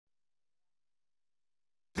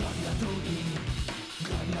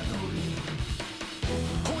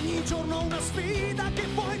Ogni giorno una sfida che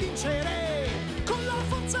puoi vincere, con la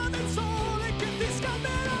forza del sole che ti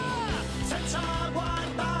scalderà, senza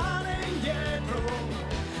guardare indietro,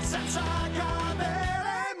 senza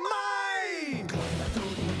cadere mai.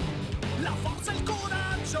 La forza e il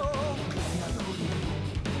coraggio,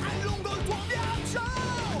 è lungo il tuo viaggio,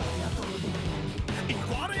 il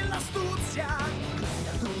cuore e l'astuzia,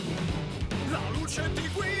 la luce ti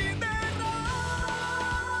guiderà.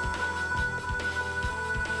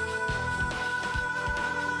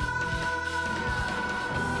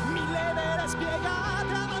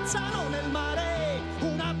 Spiegate avanzano nel mare,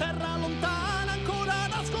 una terra lontana ancora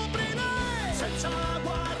da scoprire, senza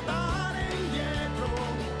guardare indietro,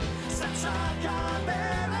 senza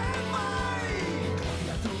cadere mai.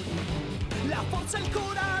 La forza e il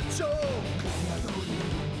coraggio,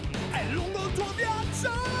 è lungo il tuo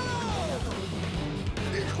viaggio,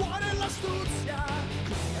 il cuore e l'astuzia,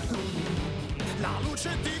 la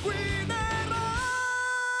luce ti guiderà.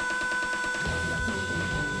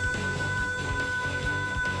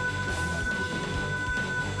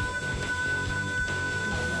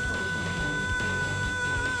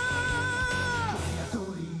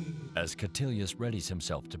 As Catilius readies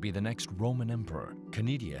himself to be the next Roman emperor,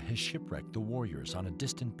 Canidia has shipwrecked the warriors on a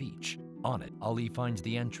distant beach. On it, Ali finds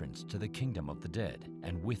the entrance to the kingdom of the dead,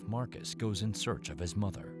 and with Marcus goes in search of his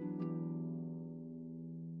mother.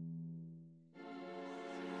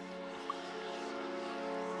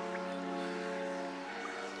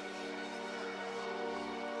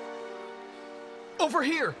 Over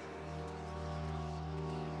here!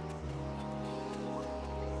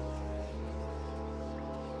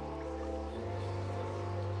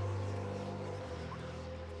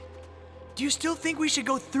 Do you still think we should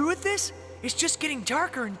go through with this? It's just getting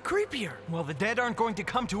darker and creepier. Well, the dead aren't going to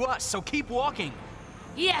come to us, so keep walking.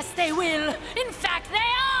 Yes, they will. In fact, they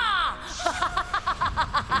are!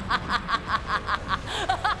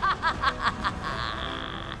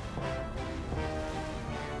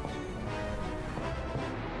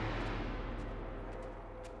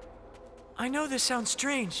 I know this sounds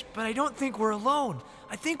strange, but I don't think we're alone.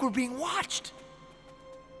 I think we're being watched.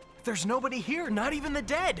 There's nobody here, not even the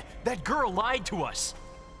dead. That girl lied to us.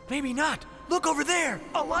 Maybe not. Look over there!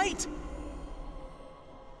 A light!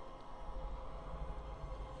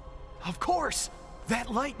 Of course!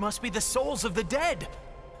 That light must be the souls of the dead.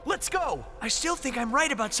 Let's go! I still think I'm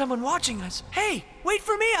right about someone watching us. Hey, wait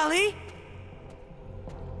for me, Ali!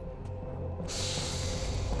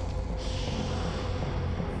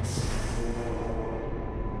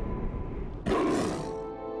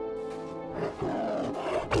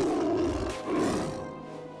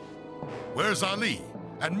 Where's Ali?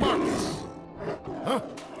 And Marcus? Huh?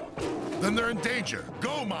 Then they're in danger.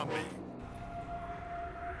 Go, Mombi!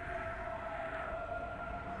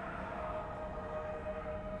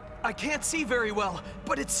 I can't see very well,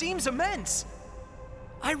 but it seems immense.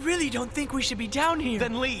 I really don't think we should be down here.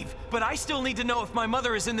 Then leave, but I still need to know if my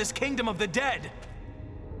mother is in this kingdom of the dead.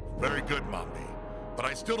 Very good, Mombi. But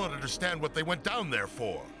I still don't understand what they went down there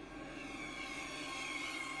for.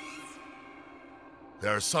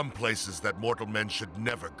 There are some places that mortal men should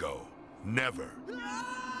never go. Never.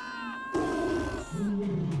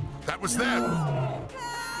 That was them!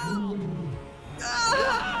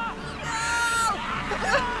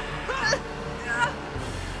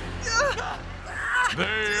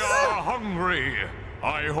 They are hungry.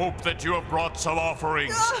 I hope that you have brought some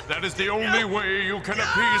offerings. That is the only way you can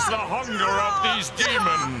appease the hunger of these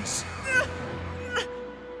demons.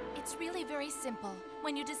 It's really very simple.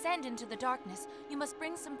 When you descend into the darkness, you must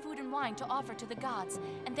bring some food and wine to offer to the gods,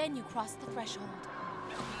 and then you cross the threshold.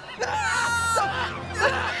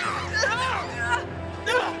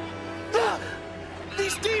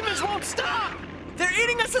 These demons won't stop! They're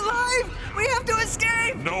eating us alive! We have to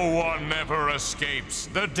escape! No one ever escapes.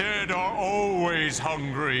 The dead are always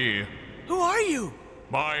hungry. Who are you?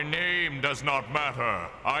 My name does not matter.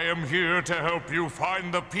 I am here to help you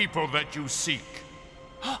find the people that you seek.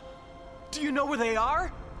 Do you know where they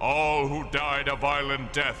are? All who died a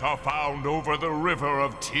violent death are found over the River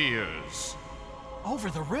of Tears. Over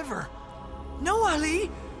the river? No, Ali!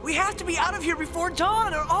 We have to be out of here before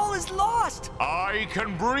dawn, or all is lost! I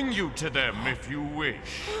can bring you to them if you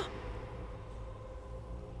wish.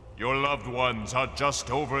 Your loved ones are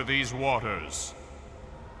just over these waters.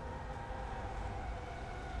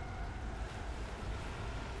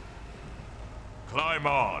 Climb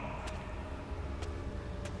on.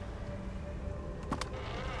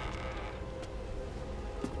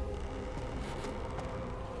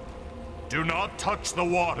 Do not touch the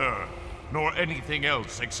water. nor anything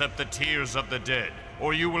else except the tears of the dead,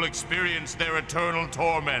 or you will experience their eternal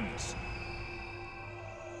torments.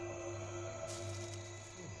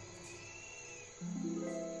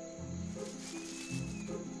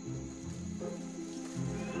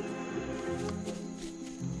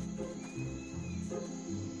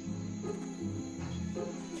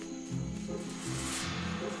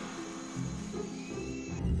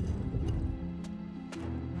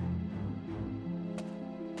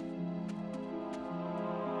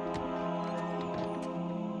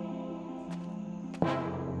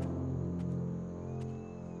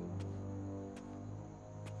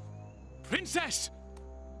 Princess!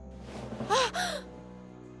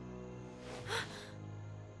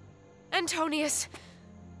 Antonius!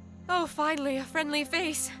 Oh, finally, a friendly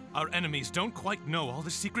face. Our enemies don't quite know all the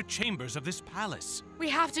secret chambers of this palace. We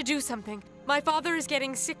have to do something. My father is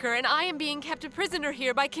getting sicker, and I am being kept a prisoner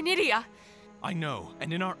here by Canidia. I know,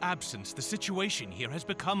 and in our absence, the situation here has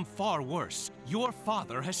become far worse. Your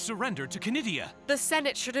father has surrendered to Canidia. The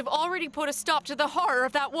Senate should have already put a stop to the horror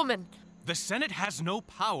of that woman. The Senate has no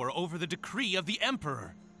power over the decree of the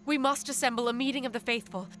Emperor. We must assemble a meeting of the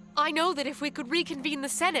faithful. I know that if we could reconvene the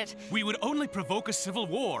Senate... We would only provoke a civil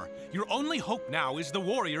war. Your only hope now is the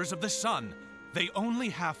warriors of the sun. They only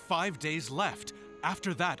have 5 days left.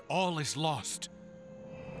 After that, all is lost.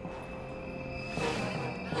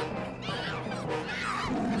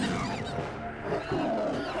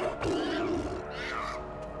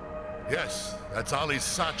 Yes, that's Ali's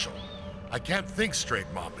satchel. I can't think straight,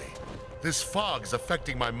 Mommy. This fog's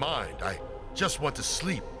affecting my mind. I just want to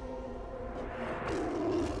sleep.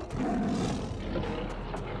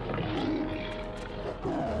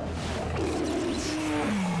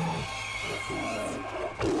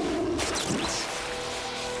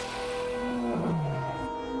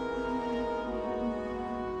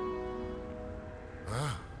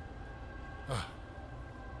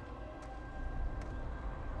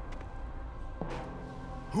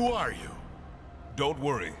 Who are you? Don't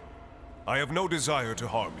worry. I have no desire to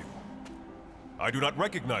harm you. I do not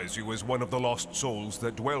recognize you as one of the lost souls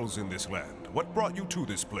that dwells in this land. What brought you to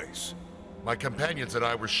this place? My companions and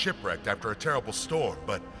I were shipwrecked after a terrible storm,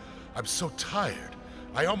 but I'm so tired.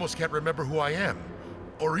 I almost can't remember who I am,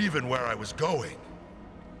 or even where I was going.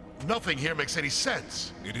 Nothing here makes any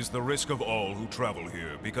sense. It is the risk of all who travel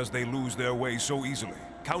here, because they lose their way so easily.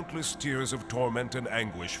 Countless tears of torment and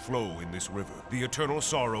anguish flow in this river, the eternal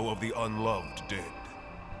sorrow of the unloved dead.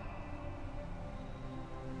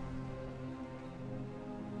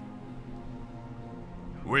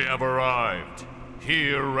 We have arrived.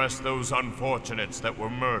 Here rest those unfortunates that were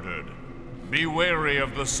murdered. Be wary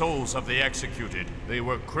of the souls of the executed. They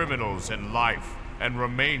were criminals in life, and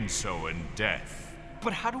remain so in death.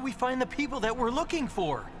 But how do we find the people that we're looking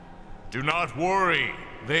for? Do not worry.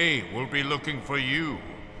 They will be looking for you.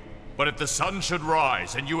 But if the sun should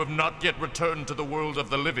rise and you have not yet returned to the world of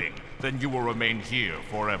the living, then you will remain here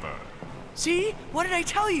forever. See? What did I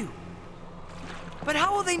tell you? But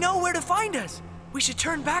how will they know where to find us? We should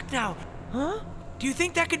turn back now. Huh? Do you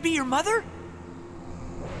think that could be your mother?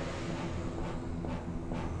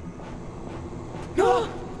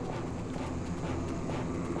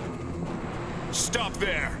 Stop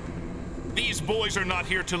there! These boys are not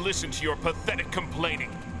here to listen to your pathetic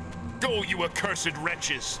complaining. Go, you accursed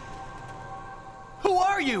wretches! Who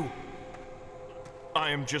are you?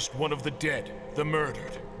 I am just one of the dead, the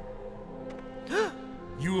murdered.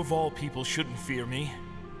 You of all people shouldn't fear me.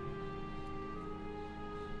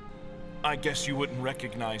 I guess you wouldn't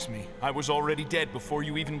recognize me. I was already dead before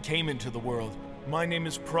you even came into the world. My name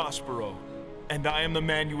is Prospero, and I am the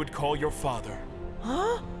man you would call your father.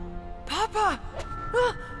 Huh? Papa!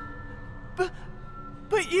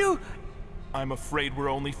 But you... I'm afraid we're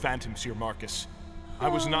only phantoms here, Marcus. I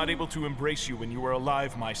was not able to embrace you when you were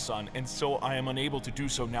alive, my son, and so I am unable to do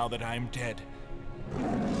so now that I am dead.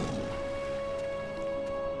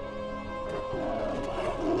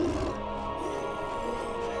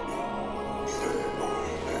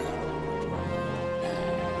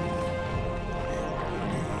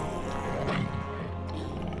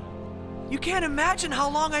 You can't imagine how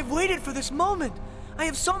long I've waited for this moment. I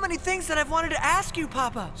have so many things that I've wanted to ask you,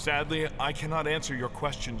 Papa. Sadly, I cannot answer your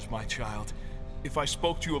questions, my child. If I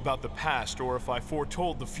spoke to you about the past, or if I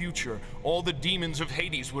foretold the future, all the demons of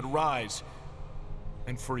Hades would rise.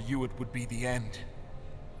 And for you, it would be the end.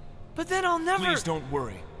 But then I'll never... Please don't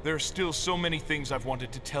worry. There are still so many things I've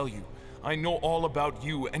wanted to tell you. I know all about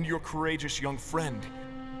you and your courageous young friend.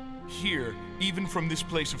 Here, even from this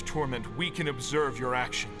place of torment, we can observe your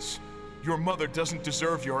actions. Your mother doesn't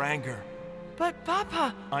deserve your anger. But,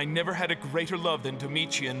 Papa... I never had a greater love than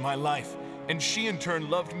Domitia in my life, and she in turn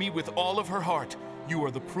loved me with all of her heart. You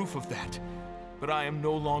are the proof of that. But I am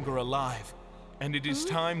no longer alive, and it is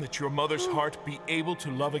time that your mother's heart be able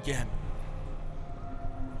to love again.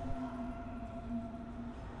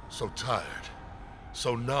 So tired,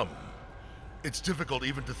 so numb. It's difficult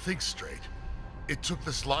even to think straight. It took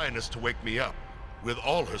this lioness to wake me up, with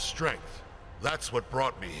all her strength. That's what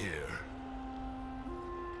brought me here.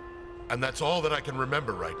 And that's all that I can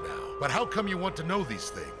remember right now. But how come you want to know these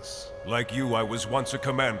things? Like you, I was once a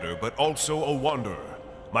commander, but also a wanderer.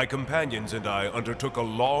 My companions and I undertook a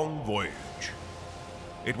long voyage.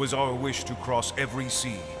 It was our wish to cross every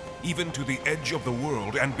sea, even to the edge of the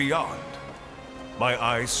world and beyond. My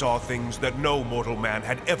eyes saw things that no mortal man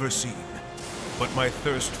had ever seen. But my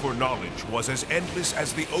thirst for knowledge was as endless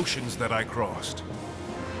as the oceans that I crossed.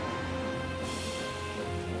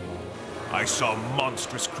 I saw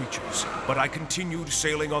monstrous creatures, but I continued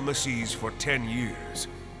sailing on the seas for 10 years,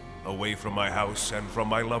 away from my house and from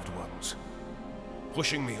my loved ones.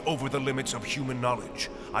 Pushing me over the limits of human knowledge,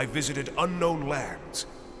 I visited unknown lands,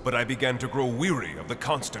 but I began to grow weary of the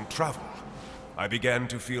constant travel. I began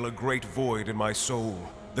to feel a great void in my soul,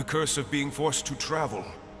 the curse of being forced to travel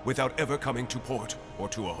without ever coming to port or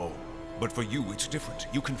to a home. But for you, it's different.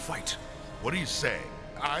 You can fight. What are you saying?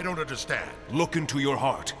 I don't understand. Look into your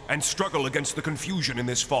heart and struggle against the confusion in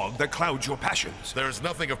this fog that clouds your passions. There is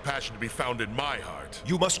nothing of passion to be found in my heart.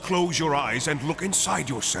 You must close your eyes and look inside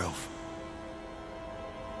yourself.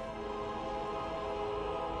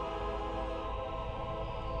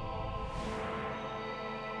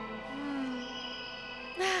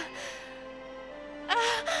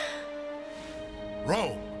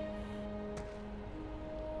 Rome!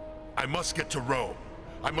 I must get to Rome.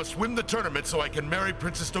 I must win the tournament so I can marry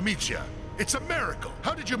Princess Domitia. It's a miracle!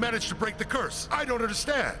 How did you manage to break the curse? I don't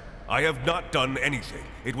understand! I have not done anything.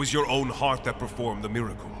 It was your own heart that performed the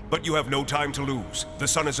miracle. But you have no time to lose. The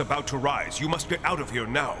sun is about to rise. You must get out of here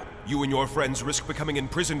now. You and your friends risk becoming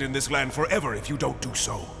imprisoned in this land forever if you don't do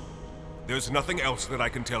so. There's nothing else that I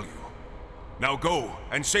can tell you. Now go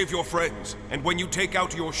and save your friends, and when you take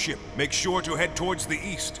out your ship, make sure to head towards the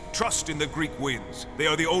east. Trust in the Greek winds. They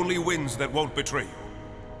are the only winds that won't betray you.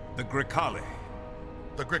 The Grecale.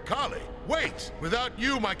 The Grecale? Wait! Without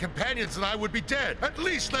you, my companions and I would be dead. At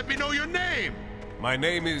least let me know your name! My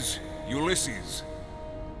name is Ulysses.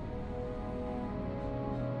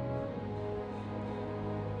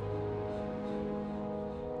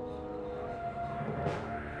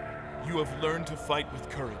 You have learned to fight with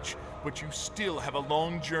courage, but you still have a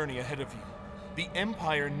long journey ahead of you. The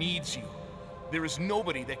Empire needs you. There is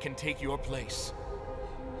nobody that can take your place.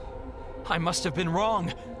 I must have been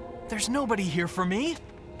wrong. There's nobody here for me.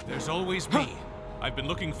 There's always me. I've been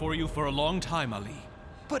looking for you for a long time, Ali.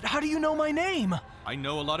 But how do you know my name? I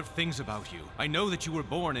know a lot of things about you. I know that you were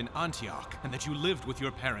born in Antioch, and that you lived with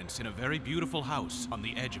your parents in a very beautiful house on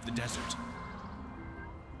the edge of the desert.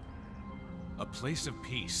 A place of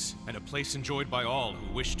peace, and a place enjoyed by all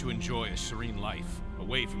who wish to enjoy a serene life,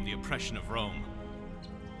 away from the oppression of Rome.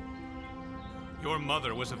 Your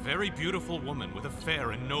mother was a very beautiful woman with a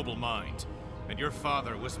fair and noble mind, and your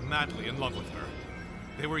father was madly in love with her.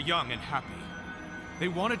 They were young and happy. They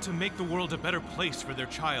wanted to make the world a better place for their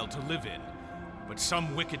child to live in, but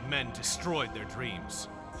some wicked men destroyed their dreams.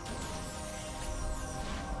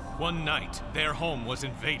 One night, their home was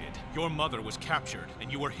invaded, your mother was captured,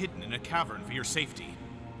 and you were hidden in a cavern for your safety.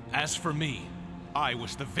 As for me, I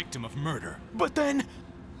was the victim of murder. But then,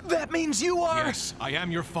 that means you are— Yes, I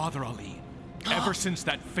am your father, Ali. Ever since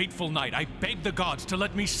that fateful night, I begged the gods to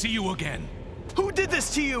let me see you again. Who did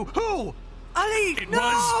this to you? Who? Ali, It no!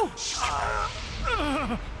 was...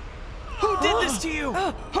 Who did this to you?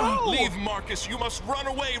 Who? Leave, Marcus. You must run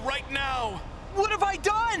away right now. What have I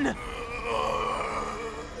done?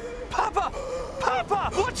 Papa!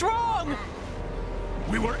 Papa! What's wrong?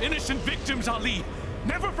 We were innocent victims, Ali.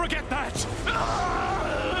 Never forget that.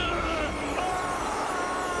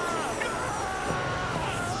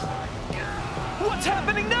 What's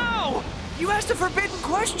happening now? You asked a forbidden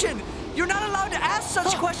question. You're not allowed to ask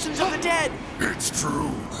such questions of the dead. It's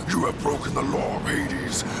true. You have broken the law of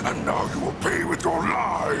Hades, and now you will pay with your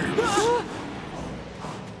lives.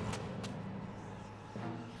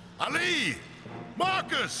 Ali!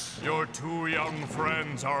 Marcus! Your two young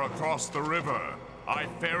friends are across the river. I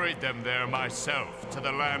ferried them there myself, to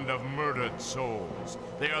the land of murdered souls.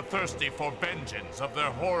 They are thirsty for vengeance of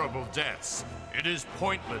their horrible deaths. It is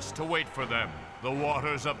pointless to wait for them. The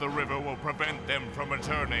waters of the river will prevent them from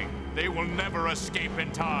returning. They will never escape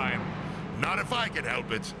in time. Not if I can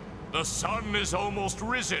help it. The sun is almost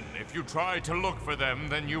risen. If you try to look for them,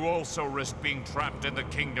 then you also risk being trapped in the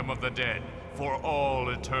kingdom of the dead for all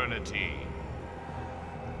eternity.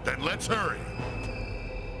 Then let's hurry.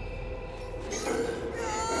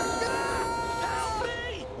 Help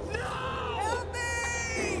me! No! Help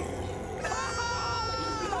me!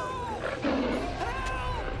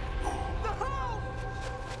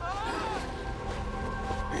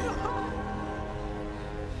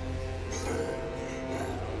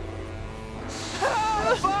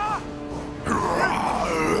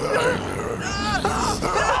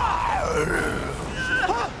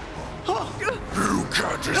 You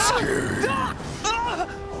can't escape.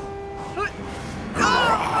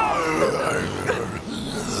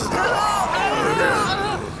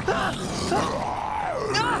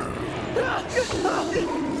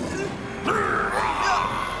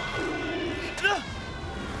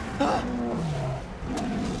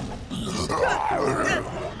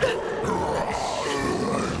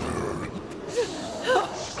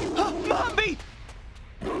 Mombi!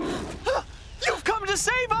 You've come to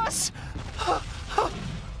save us!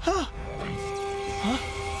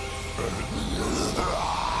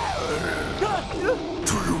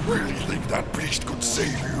 Do you really think that beast could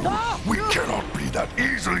save you? We cannot be that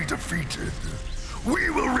easily defeated. We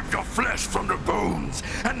will rip your flesh from the bones,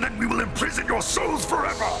 and then we will imprison your souls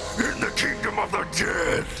forever in the kingdom of the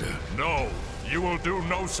dead. No, you will do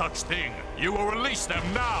no such thing. You will release them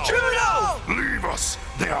now. Juno! Leave us.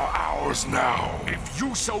 They are ours now. If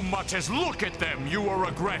you so much as look at them, you will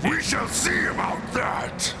regret it. We shall see about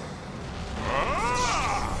that.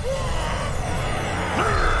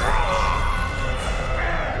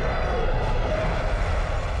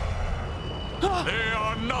 They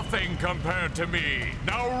are nothing compared to me.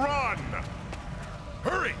 Now run!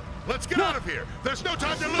 Hurry! Let's get out of here! There's no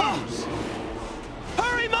time to lose!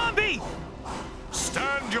 Hurry, Mombi!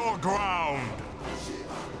 Stand your ground!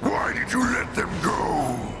 Why did you let them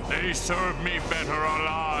go? They serve me better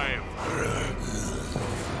alive.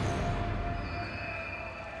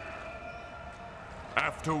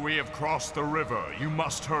 After we have crossed the river, you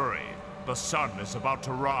must hurry. The sun is about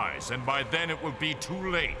to rise, and by then it will be too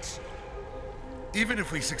late. Even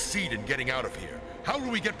if we succeed in getting out of here, how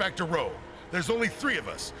will we get back to Rome? There's only 3 of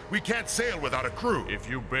us. We can't sail without a crew. If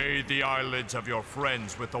you bathe the eyelids of your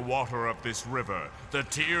friends with the water of this river, the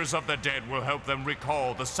tears of the dead will help them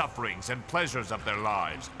recall the sufferings and pleasures of their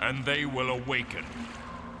lives, and they will awaken.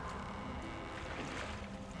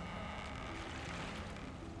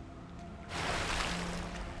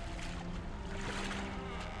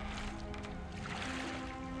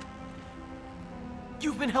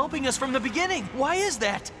 You've been helping us from the beginning. Why is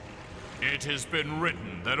that? It has been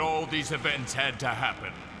written that all these events had to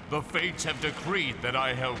happen. The fates have decreed that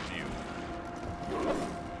I help you.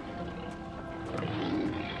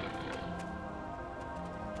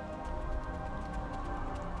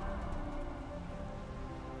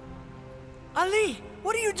 Ali,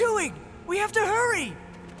 what are you doing? We have to hurry!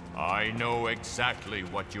 I know exactly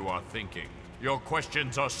what you are thinking. Your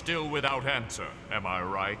questions are still without answer, am I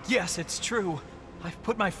right? Yes, it's true. I've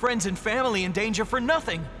put my friends and family in danger for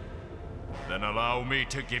nothing. Then allow me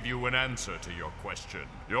to give you an answer to your question.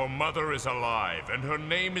 Your mother is alive, and her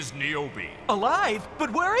name is Niobe. Alive?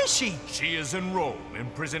 But where is she? She is in Rome,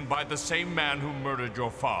 imprisoned by the same man who murdered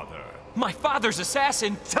your father. My father's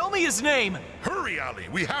assassin? Tell me his name! Hurry, Ali!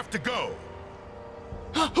 We have to go!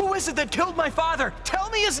 Who is it that killed my father? Tell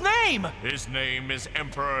me his name! His name is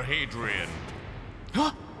Emperor Hadrian.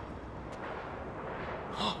 Huh?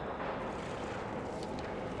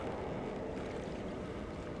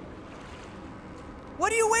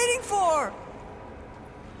 What are you waiting for?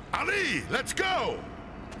 Ali, let's go!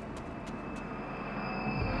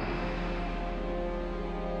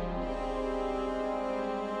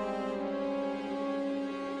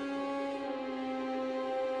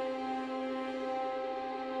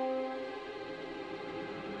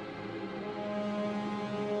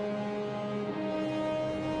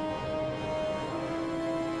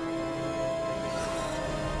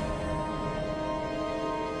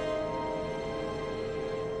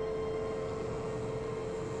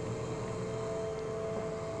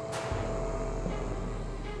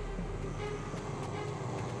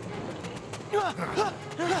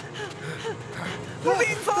 We're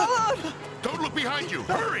being followed! Don't look behind you!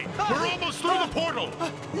 Hurry! We're almost through the portal!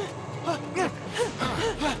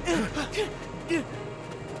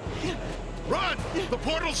 Run! The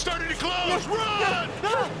portal's starting to close! Run!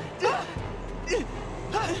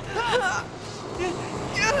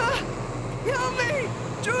 Help me!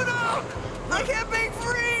 Juno! I can't break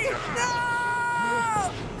free!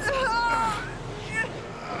 No!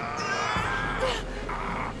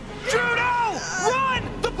 Juno!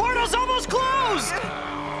 Run! The portal's almost closed!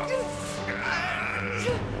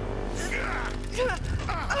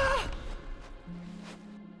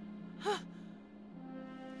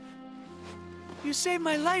 You saved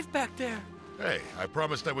my life back there. Hey, I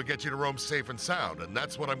promised I would get you to Rome safe and sound, and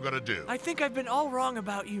that's what I'm gonna do. I think I've been all wrong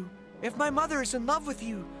about you. If my mother is in love with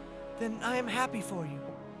you, then I am happy for you.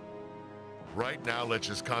 Right now, let's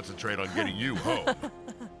just concentrate on getting you home.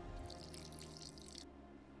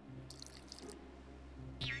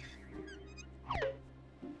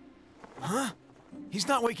 Huh? He's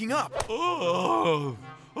not waking up.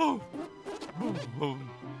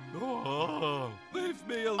 Leave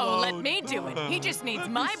me alone. Oh, let me do it. He just needs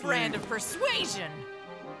my brand of persuasion.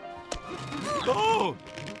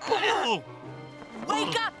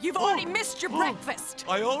 Wake up! You've already missed your breakfast.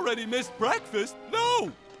 I already missed breakfast?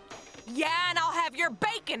 No! Yeah, and I'll have your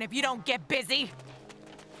bacon if you don't get busy.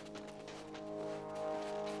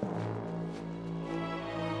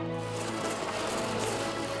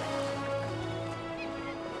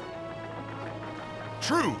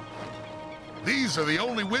 True. These are the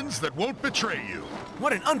only winds that won't betray you.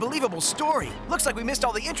 What an unbelievable story. Looks like we missed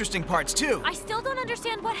all the interesting parts, too. I still don't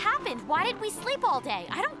understand what happened. Why did we sleep all day?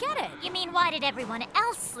 I don't get it. You mean, why did everyone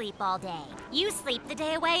else sleep all day? You sleep the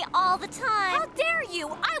day away all the time. How dare you?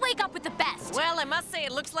 I wake up with the best. Well, I must say,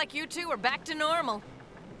 it looks like you two are back to normal.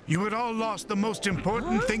 You had all lost the most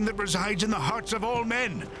important thing that resides in the hearts of all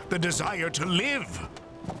men, the desire to live.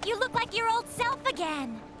 You look like your old self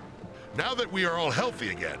again. Now that we are all healthy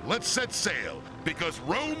again, let's set sail, because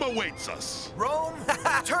Rome awaits us. Rome,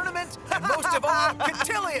 tournament, and most of all,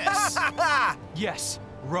 Catilius! Yes,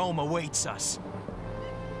 Rome awaits us.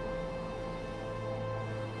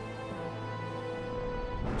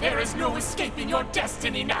 There is no escaping your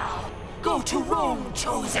destiny now. Go to Rome,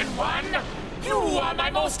 chosen one. You are my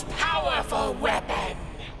most powerful weapon.